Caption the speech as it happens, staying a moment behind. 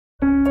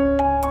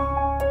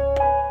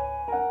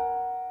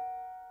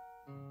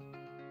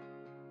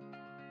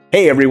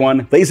Hey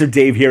everyone, Laser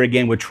Dave here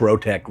again with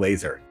Trotec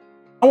Laser.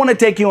 I want to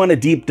take you on a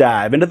deep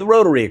dive into the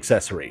rotary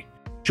accessory,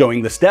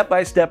 showing the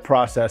step-by-step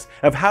process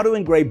of how to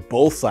engrave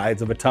both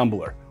sides of a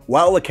tumbler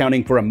while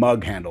accounting for a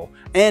mug handle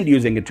and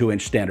using a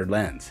 2-inch standard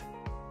lens.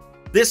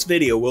 This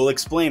video will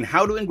explain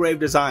how to engrave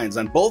designs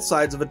on both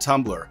sides of a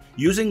tumbler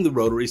using the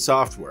rotary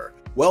software,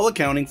 while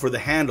accounting for the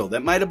handle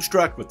that might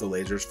obstruct with the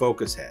laser's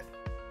focus head.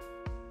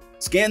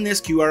 Scan this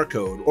QR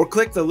code or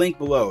click the link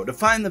below to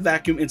find the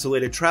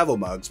vacuum-insulated travel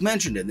mugs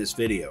mentioned in this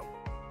video.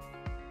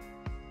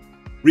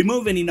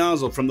 Remove any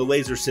nozzle from the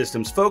laser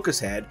system's focus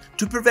head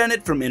to prevent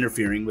it from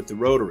interfering with the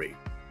rotary.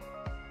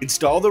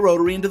 Install the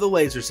rotary into the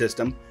laser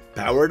system,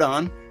 power it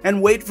on,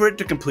 and wait for it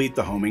to complete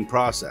the homing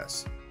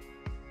process.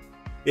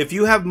 If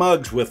you have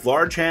mugs with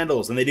large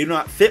handles and they do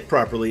not fit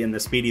properly in the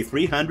Speedy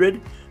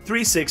 300,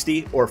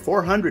 360, or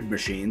 400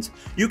 machines,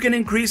 you can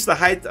increase the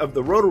height of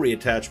the rotary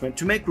attachment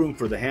to make room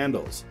for the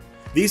handles.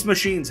 These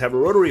machines have a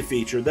rotary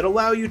feature that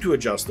allow you to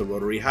adjust the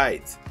rotary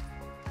height.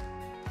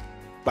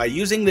 By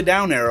using the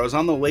down arrows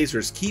on the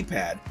laser's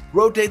keypad,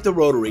 rotate the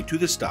rotary to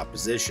the stop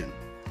position.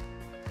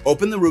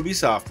 Open the Ruby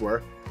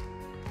software,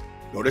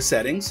 go to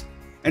Settings,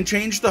 and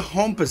change the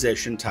Home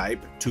Position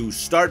type to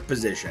Start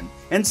Position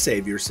and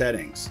save your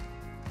settings.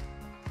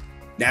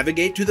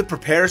 Navigate to the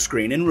Prepare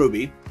screen in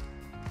Ruby,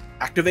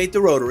 activate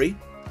the rotary,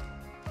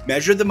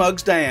 measure the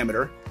mug's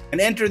diameter,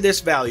 and enter this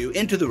value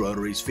into the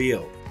rotary's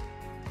field.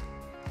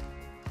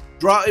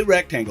 Draw a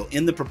rectangle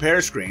in the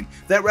Prepare screen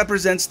that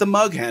represents the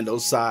mug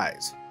handle's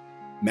size.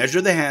 Measure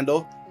the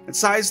handle and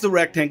size the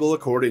rectangle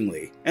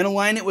accordingly, and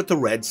align it with the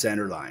red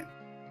center line.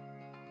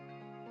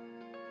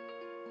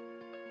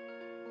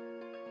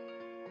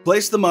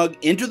 Place the mug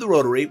into the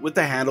rotary with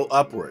the handle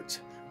upwards.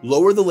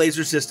 Lower the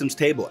laser system's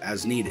table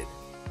as needed.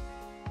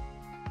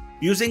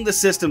 Using the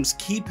system's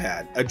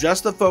keypad,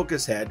 adjust the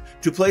focus head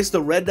to place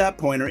the red dot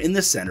pointer in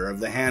the center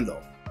of the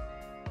handle.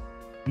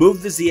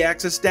 Move the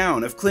Z-axis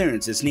down if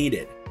clearance is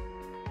needed.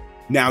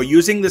 Now,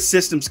 using the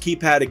system's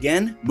keypad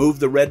again, move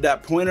the red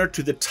dot pointer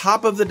to the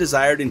top of the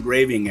desired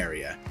engraving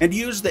area, and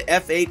use the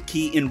F8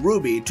 key in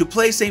Ruby to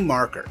place a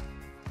marker.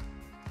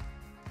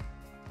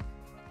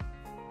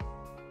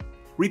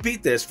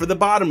 Repeat this for the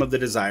bottom of the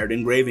desired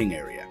engraving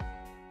area.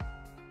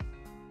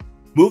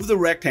 Move the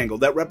rectangle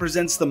that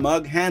represents the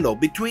mug handle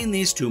between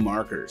these two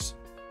markers.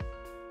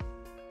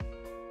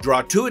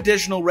 Draw 2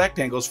 additional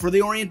rectangles for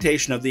the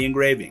orientation of the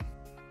engraving,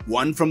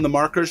 one from the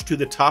markers to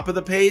the top of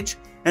the page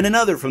and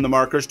another from the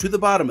markers to the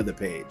bottom of the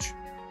page.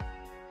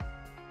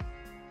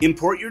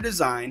 Import your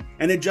design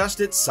and adjust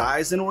its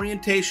size and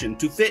orientation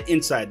to fit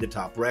inside the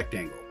top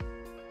rectangle.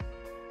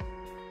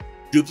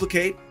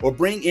 Duplicate or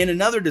bring in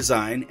another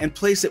design and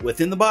place it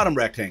within the bottom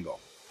rectangle.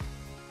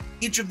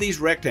 Each of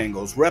these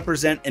rectangles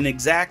represent an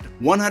exact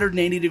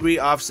 180-degree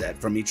offset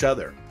from each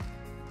other.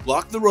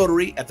 Lock the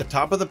rotary at the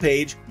top of the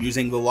page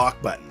using the lock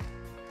button.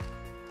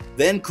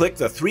 Then click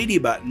the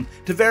 3D button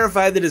to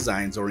verify the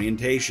design's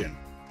orientation.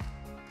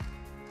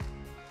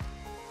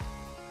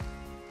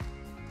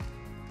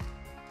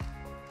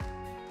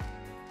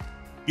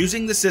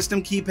 Using the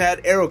system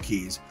keypad arrow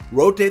keys,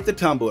 rotate the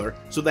tumbler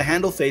so the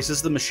handle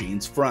faces the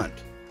machine's front.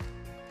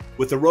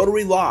 With the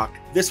rotary lock,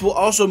 this will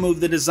also move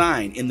the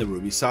design in the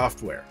Ruby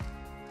software.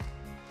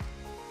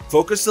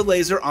 Focus the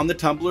laser on the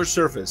tumbler's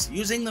surface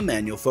using the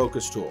manual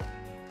focus tool.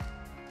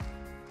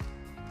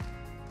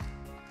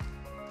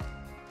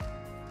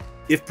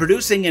 If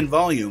producing in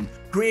volume,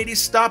 create a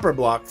stopper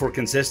block for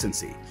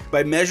consistency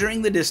by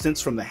measuring the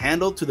distance from the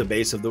handle to the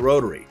base of the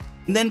rotary,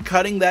 and then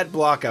cutting that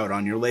block out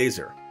on your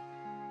laser.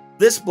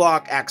 This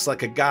block acts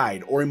like a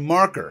guide or a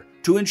marker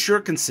to ensure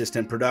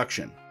consistent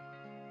production.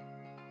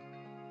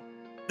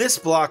 This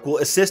block will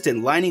assist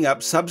in lining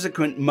up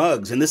subsequent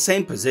mugs in the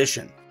same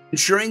position,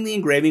 ensuring the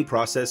engraving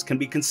process can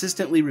be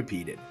consistently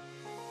repeated.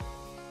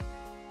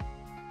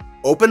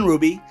 Open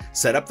Ruby,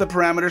 set up the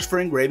parameters for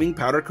engraving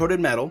powder-coated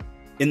metal.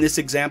 In this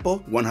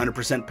example,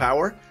 100%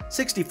 power,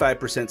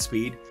 65%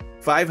 speed,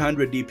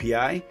 500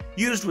 dpi,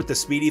 used with the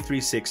Speedy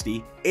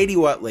 360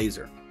 80-watt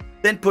laser.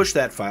 Then push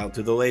that file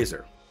to the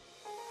laser.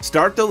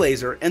 Start the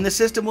laser and the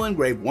system will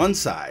engrave one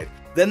side,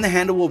 then the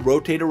handle will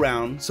rotate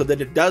around so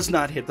that it does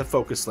not hit the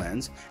focus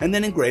lens, and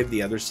then engrave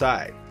the other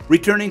side,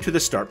 returning to the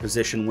start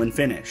position when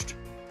finished.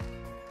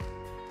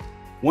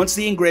 Once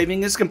the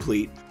engraving is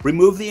complete,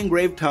 remove the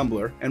engraved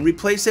tumbler and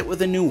replace it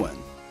with a new one,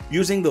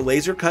 using the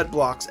laser cut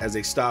blocks as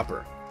a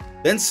stopper.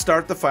 Then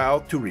start the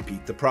file to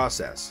repeat the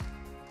process.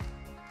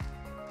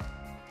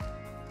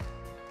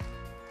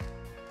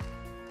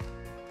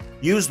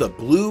 Use the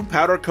blue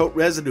powder coat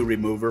residue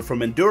remover from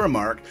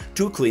Enduramark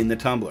to clean the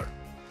tumbler.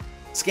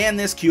 Scan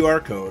this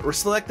QR code or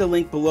select the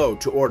link below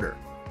to order.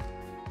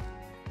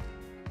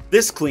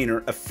 This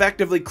cleaner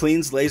effectively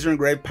cleans laser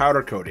engraved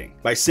powder coating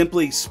by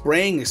simply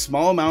spraying a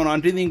small amount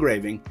onto the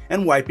engraving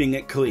and wiping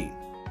it clean.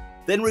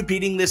 Then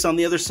repeating this on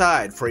the other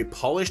side for a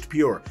polished,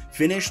 pure,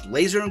 finished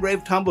laser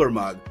engraved tumbler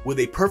mug with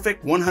a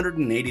perfect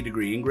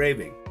 180-degree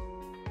engraving.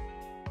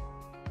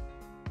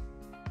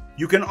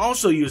 You can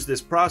also use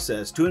this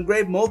process to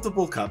engrave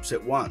multiple cups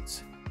at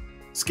once.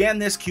 Scan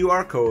this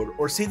QR code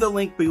or see the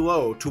link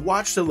below to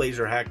watch the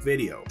laser hack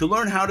video to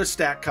learn how to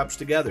stack cups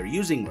together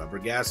using rubber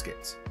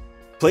gaskets.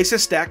 Place a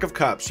stack of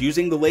cups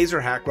using the laser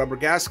hack rubber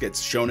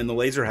gaskets shown in the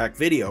laser hack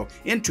video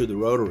into the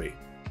rotary,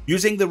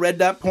 using the red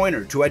dot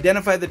pointer to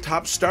identify the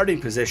top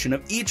starting position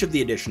of each of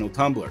the additional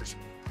tumblers.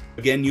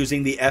 Again,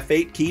 using the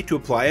F8 key to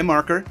apply a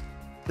marker,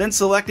 then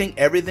selecting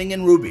everything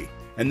in Ruby,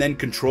 and then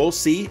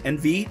Ctrl-C and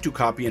V to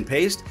copy and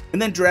paste,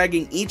 and then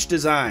dragging each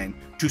design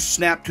to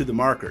snap to the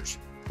markers.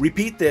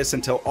 Repeat this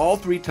until all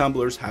 3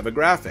 tumblers have a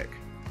graphic.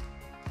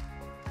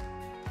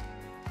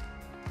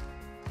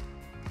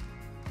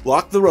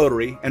 Lock the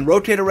rotary and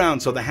rotate around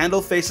so the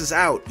handle faces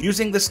out,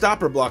 using the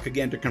stopper block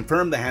again to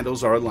confirm the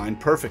handles are aligned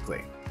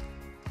perfectly.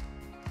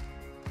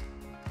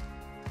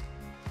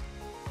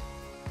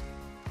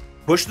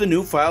 Push the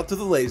new file to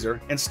the laser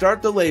and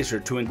start the laser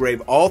to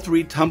engrave all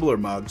 3 tumbler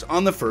mugs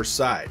on the first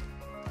side.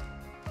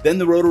 Then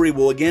the rotary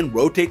will again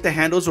rotate the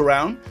handles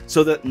around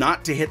so that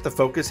not to hit the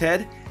focus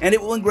head, and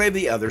it will engrave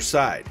the other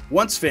side.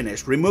 Once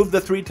finished, remove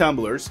the 3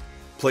 tumblers,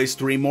 place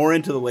 3 more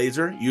into the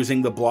laser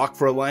using the block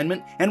for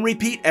alignment, and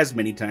repeat as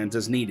many times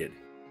as needed.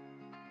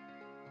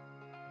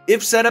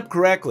 If set up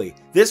correctly,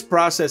 this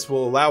process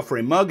will allow for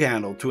a mug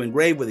handle to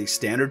engrave with a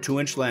standard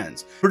 2-inch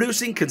lens,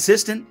 producing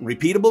consistent,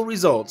 repeatable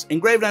results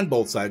engraved on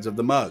both sides of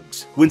the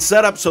mugs. When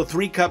set up so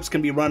 3 cups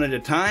can be run at a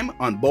time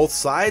on both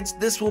sides,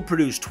 this will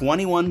produce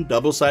 21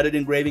 double-sided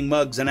engraving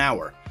mugs an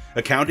hour,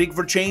 accounting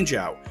for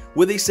changeout,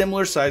 with a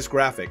similar size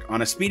graphic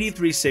on a Speedy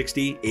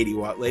 360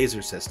 80-watt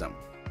laser system.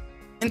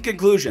 In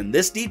conclusion,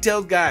 this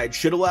detailed guide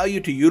should allow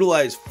you to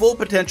utilize full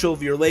potential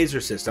of your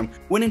laser system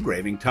when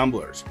engraving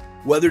tumblers,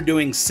 whether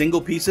doing single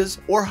pieces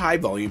or high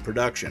volume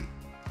production.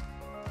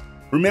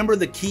 Remember,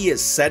 the key is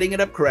setting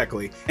it up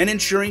correctly and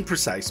ensuring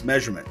precise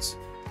measurements.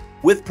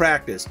 With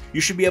practice,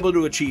 you should be able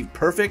to achieve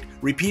perfect,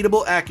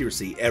 repeatable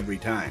accuracy every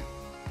time.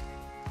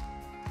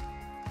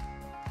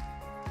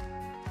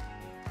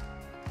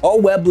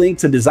 All web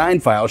links and design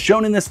files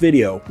shown in this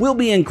video will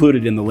be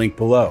included in the link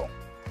below.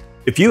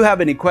 If you have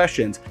any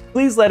questions,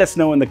 please let us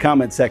know in the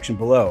comment section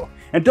below,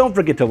 and don't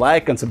forget to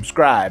like and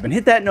subscribe and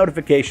hit that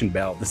notification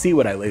bell to see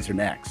what I laser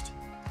next.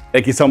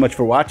 Thank you so much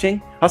for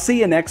watching. I'll see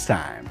you next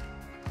time.